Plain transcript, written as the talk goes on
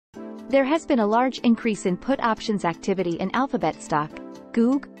There has been a large increase in put options activity in Alphabet stock,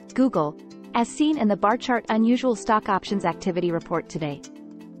 Google, as seen in the bar chart unusual stock options activity report today.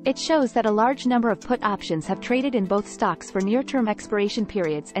 It shows that a large number of put options have traded in both stocks for near-term expiration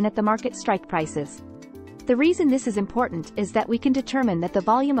periods and at the market strike prices. The reason this is important is that we can determine that the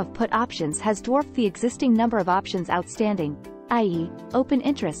volume of put options has dwarfed the existing number of options outstanding, i.e., open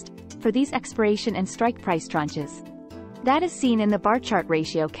interest, for these expiration and strike price tranches. That is seen in the bar chart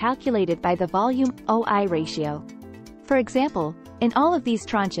ratio calculated by the volume OI ratio. For example, in all of these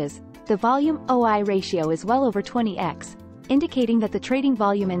tranches, the volume OI ratio is well over 20x, indicating that the trading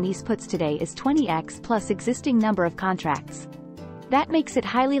volume in these puts today is 20x plus existing number of contracts. That makes it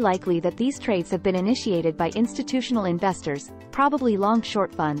highly likely that these trades have been initiated by institutional investors, probably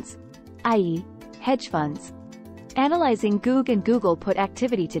long-short funds, i.e., hedge funds. Analyzing Google put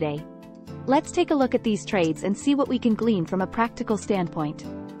activity today. Let's take a look at these trades and see what we can glean from a practical standpoint.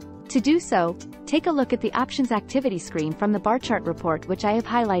 To do so, take a look at the options activity screen from the bar chart report which I have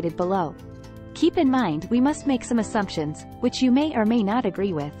highlighted below. Keep in mind we must make some assumptions, which you may or may not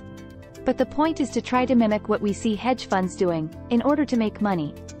agree with. But the point is to try to mimic what we see hedge funds doing, in order to make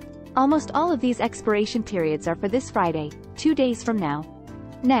money. Almost all of these expiration periods are for this Friday, 2 days from now.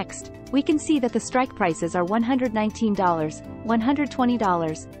 Next, we can see that the strike prices are $119,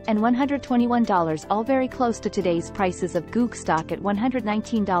 $120, and $121, all very close to today's prices of Google stock at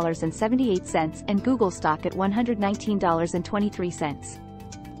 $119.78 and Google stock at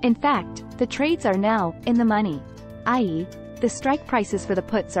 $119.23. In fact, the trades are now in the money, i.e., the strike prices for the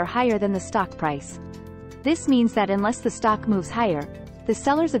puts are higher than the stock price. This means that unless the stock moves higher, the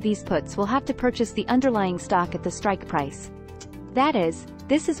sellers of these puts will have to purchase the underlying stock at the strike price. That is,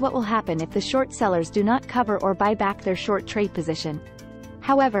 this is what will happen if the short sellers do not cover or buy back their short trade position.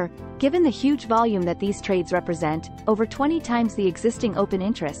 However, given the huge volume that these trades represent, over 20 times the existing open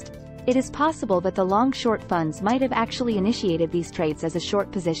interest, it is possible that the long-short funds might have actually initiated these trades as a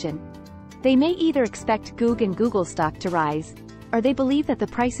short position. They may either expect Google stock to rise, or they believe that the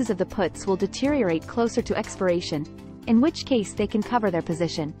prices of the puts will deteriorate closer to expiration, in which case they can cover their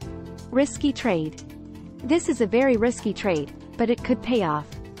position. Risky trade. This is a very risky trade, but it could pay off.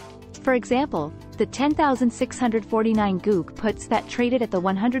 For example, the 10,649 Google puts that traded at the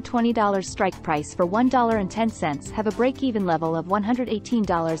 $120 strike price for $1.10 have a break-even level of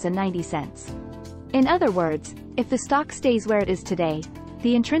 $118.90. In other words, if the stock stays where it is today,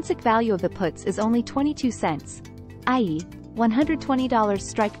 the intrinsic value of the puts is only 22 cents, i.e., $120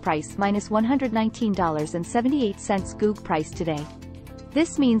 strike price minus $119.78 Google price today.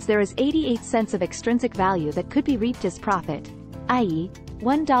 This means there is 88 cents of extrinsic value that could be reaped as profit, i.e.,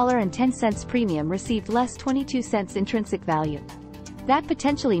 $1.10 premium received less 22 cents intrinsic value. That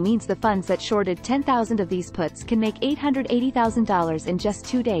potentially means the funds that shorted 10,000 of these puts can make $880,000 in just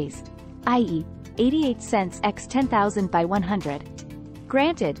 2 days, i.e., 88 cents x 10,000 by 100.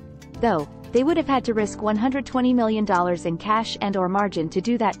 Granted, though, they would have had to risk $120 million in cash and/or margin to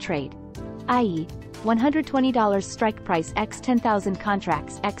do that trade, i.e., $120 strike price x 10,000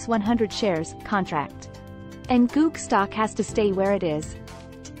 contracts x 100 shares contract. And Google stock has to stay where it is.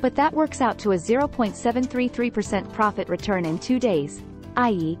 But that works out to a 0.733% profit return in 2 days,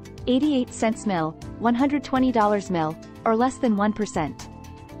 i.e., 88 cents mil, $120 mil, or less than 1%.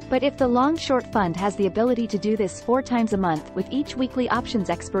 But if the long-short fund has the ability to do this 4 times a month with each weekly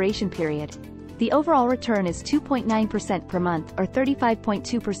options expiration period, the overall return is 2.9% per month or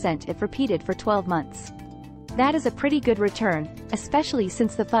 35.2% if repeated for 12 months. That is a pretty good return, especially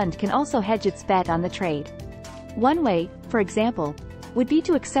since the fund can also hedge its bet on the trade. One way, for example, would be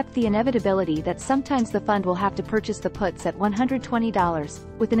to accept the inevitability that sometimes the fund will have to purchase the puts at $120,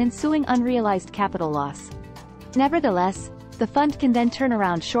 with an ensuing unrealized capital loss. Nevertheless, the fund can then turn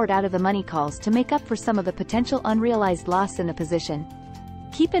around short out of the money calls to make up for some of the potential unrealized loss in the position.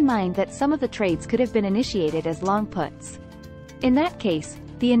 Keep in mind that some of the trades could have been initiated as long puts. In that case,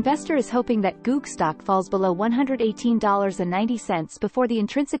 the investor is hoping that Google stock falls below $118.90 before the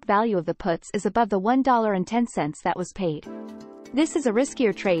intrinsic value of the puts is above the $1.10 that was paid. This is a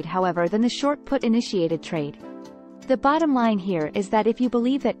riskier trade, however, than the short put initiated trade. The bottom line here is that if you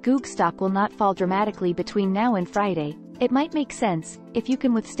believe that Google stock will not fall dramatically between now and Friday, it might make sense, if you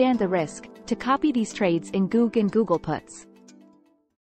can withstand the risk, to copy these trades in Google puts.